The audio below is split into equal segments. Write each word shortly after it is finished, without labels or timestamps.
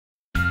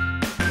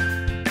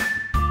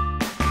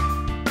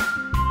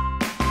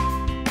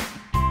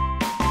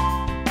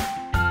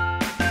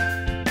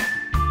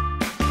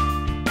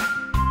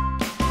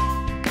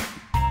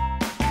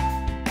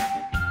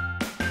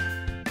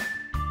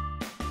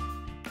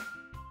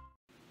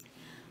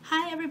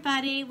Hi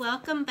everybody,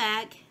 welcome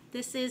back.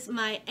 This is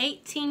my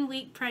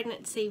 18-week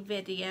pregnancy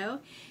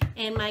video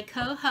and my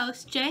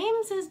co-host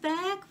James is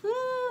back.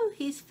 Woo!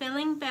 He's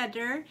feeling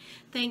better.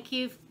 Thank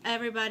you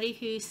everybody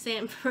who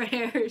sent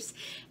prayers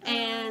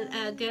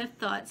and good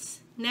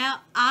thoughts.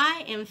 Now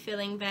I am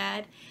feeling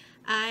bad.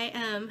 I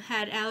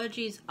had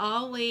allergies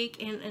all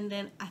week and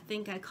then I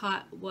think I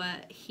caught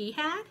what he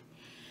had.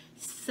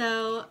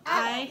 So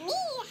I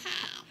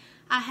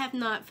have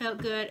not felt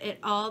good at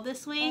all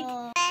this week.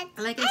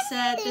 Like I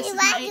said, this is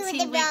my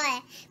 18-week.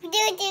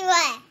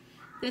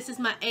 This is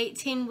my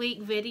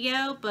 18-week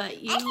video,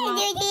 but you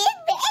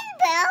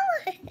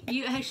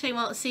actually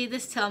won't see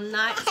this till I'm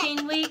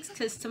 19 weeks,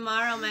 because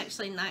tomorrow I'm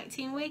actually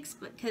 19 weeks.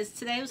 Because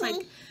today was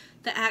like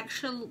the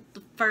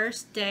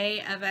first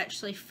day I've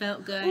actually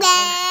felt good, and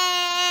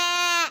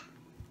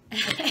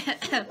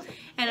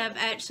I've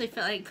actually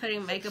felt like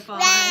putting makeup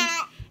on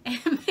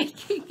and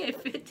making a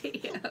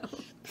video.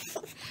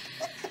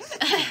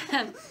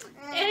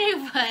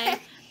 Anyway,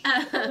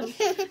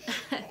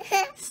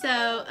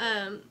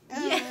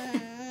 yeah.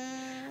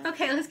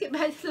 Okay, let's get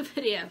back to the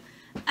video.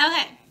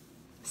 Okay,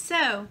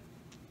 so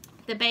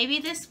the baby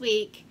this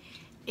week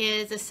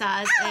is the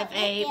size of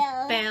a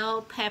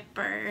bell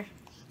pepper.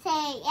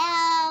 Say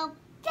bell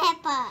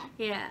pepper.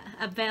 Yeah,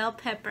 a bell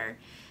pepper.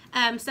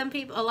 A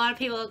lot of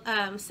people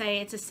say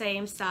it's the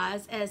same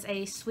size as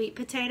a sweet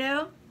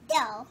potato.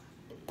 No.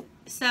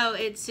 So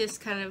it's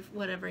just kind of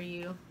whatever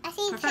you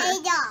prefer.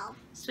 Potato.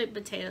 Sweet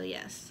potato,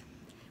 yes.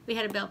 We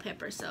had a bell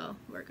pepper, so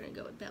we're going to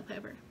go with bell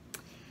pepper.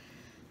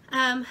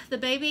 The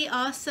baby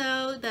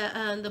also,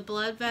 the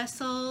blood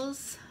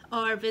vessels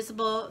are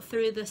visible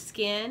through the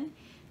skin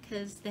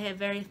because they have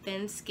very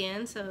thin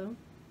skin. So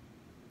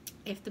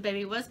if the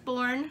baby was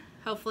born,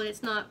 hopefully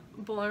it's not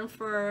born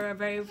for a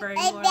very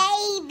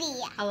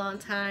a long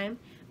time.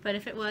 But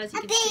if it was,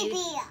 you could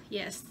see,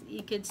 yes,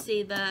 you could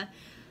see the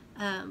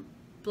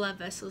blood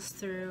vessels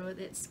through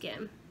its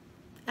skin.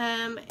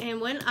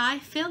 And when I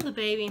feel the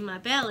baby in my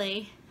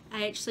belly,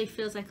 I actually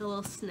feels like a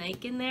little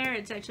snake in there.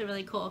 It's actually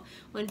really cool.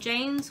 When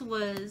James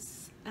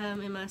was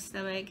in my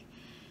stomach,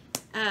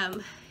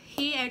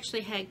 he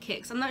actually had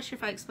kicks. I'm not sure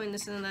if I explained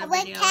this in another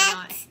video or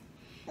not.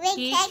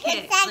 He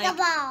kicked, like,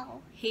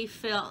 he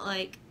felt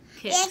like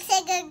kicks.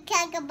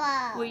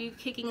 Were you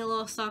kicking a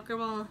little soccer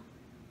ball?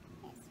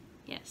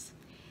 Yes.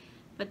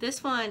 But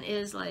this one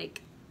is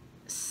like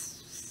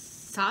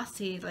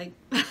saucy, like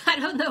I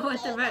don't know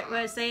what the right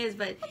way to say is,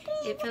 but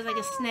it feels like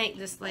a snake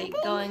just like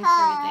going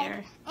through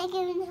there.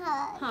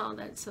 Oh,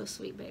 that's so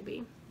sweet,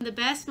 baby. The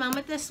best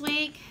moment this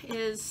week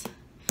is,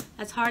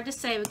 that's hard to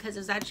say because it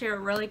was actually a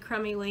really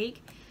crummy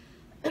week.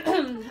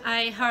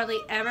 I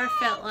hardly ever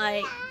felt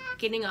like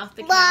getting off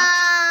the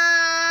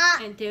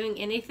couch and doing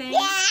anything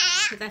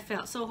because I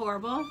felt so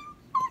horrible.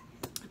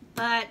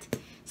 But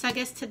so I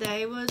guess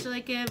today was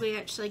really good. We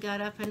actually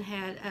got up and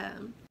had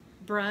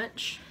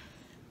brunch.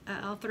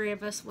 All three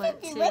of us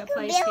went to a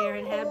place here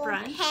and had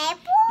brunch.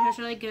 It was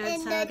really good,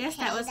 so I guess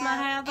that was my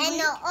high of the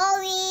week.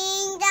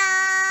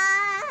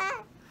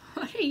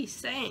 What are you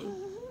saying?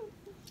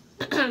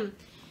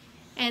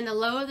 And the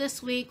low of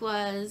this week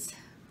was,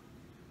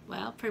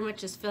 well, pretty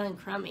much just feeling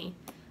crummy.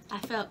 I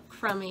felt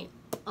crummy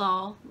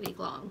all week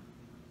long.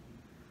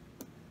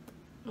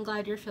 I'm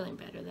glad you're feeling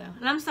better though.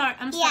 And I'm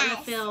starting to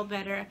feel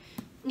better.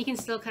 You can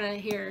still kind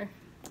of hear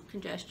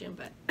congestion,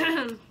 but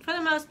for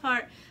the most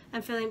part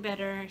I'm feeling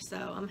better, so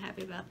I'm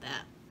happy about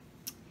that.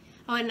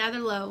 Oh, another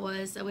low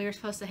was that we were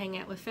supposed to hang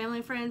out with family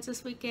and friends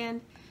this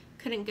weekend.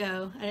 Couldn't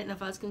go. I didn't know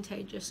if I was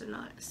contagious or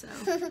not, so.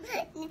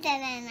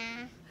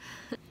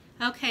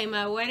 Okay,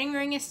 my wedding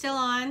ring is still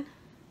on.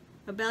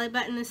 My belly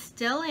button is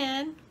still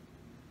in.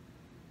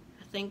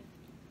 I think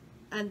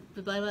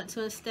the belly button's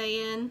going to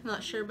stay in.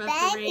 Not sure about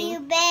the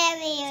ring.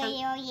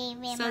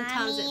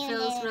 Sometimes it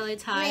feels really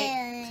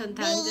tight.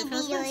 Sometimes it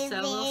feels loose,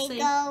 so we'll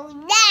see.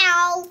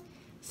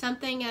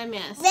 Something I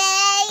miss.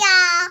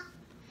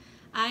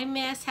 I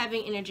miss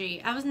having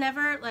energy. I was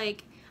never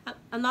like,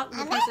 I'm not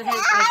the person who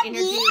has like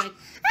energy like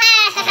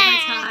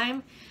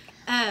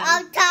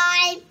all the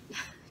time.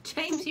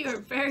 James, you are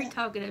very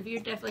talkative. You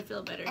definitely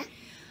feel better.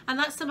 I'm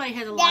not somebody who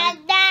has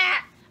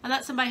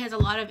a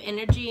lot of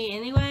energy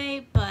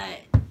anyway, but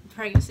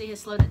pregnancy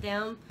has slowed it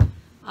down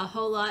a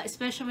whole lot,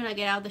 especially when I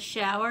get out of the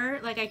shower.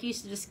 Like I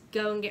used to just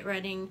go and get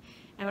ready,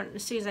 and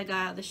as soon as I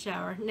got out of the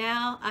shower,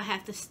 now I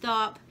have to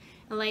stop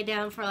and lay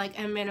down for like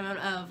a minimum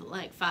of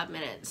like 5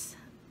 minutes.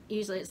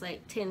 Usually it's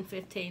like 10,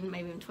 15,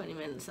 maybe even 20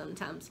 minutes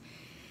sometimes,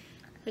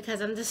 because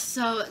I'm just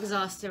so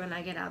exhausted when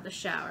I get out of the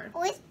shower.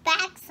 Where's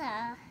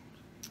Baxter?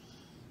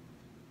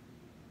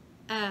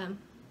 Oh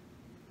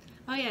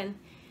yeah, and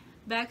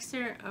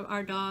Baxter,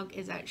 our dog,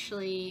 is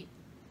actually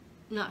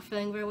not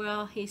feeling very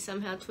well. He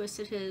somehow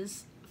twisted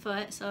his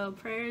foot, so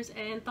prayers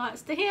and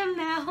thoughts to him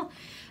now.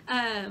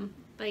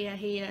 But yeah,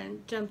 he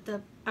jumped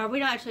up, or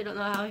we actually don't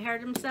know how he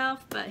hurt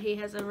himself, but he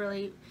has a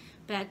really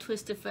bad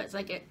twisted foot. It's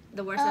like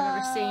the worst I've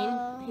ever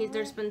seen.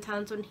 There's been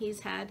times when he's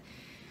had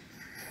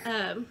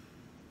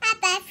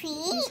Buffy.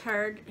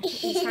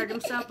 He's hurt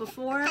himself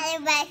before,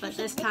 but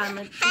this time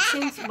it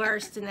seems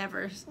worse than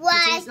ever. 'Cause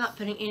Why? he's not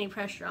putting any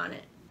pressure on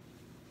it.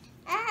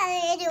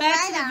 Back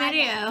Back to the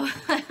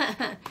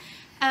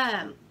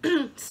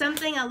video.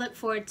 Something I look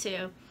forward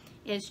to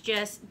is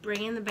just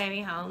bringing the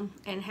baby home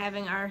and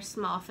having our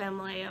small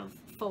family of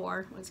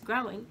 4 was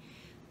growing.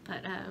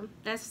 But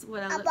that's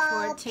what I look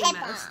forward to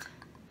most.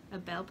 A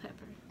bell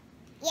pepper.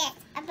 Yes,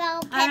 a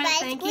bell pepper. Alright,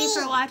 thank you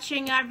for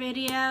watching our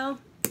video.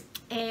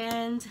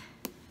 And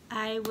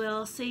I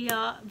will see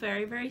y'all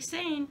very, very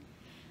soon.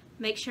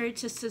 Make sure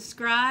to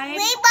subscribe.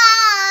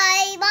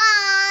 Bye.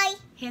 Bye.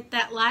 Hit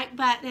that like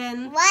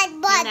button. What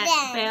And button?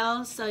 that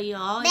bell so you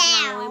always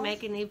know when Bell. we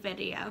make a new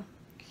video.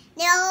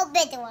 No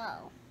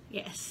video.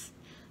 Yes.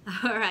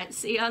 Alright,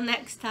 see y'all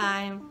next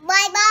time.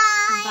 Bye.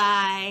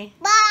 Bye.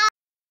 Bye.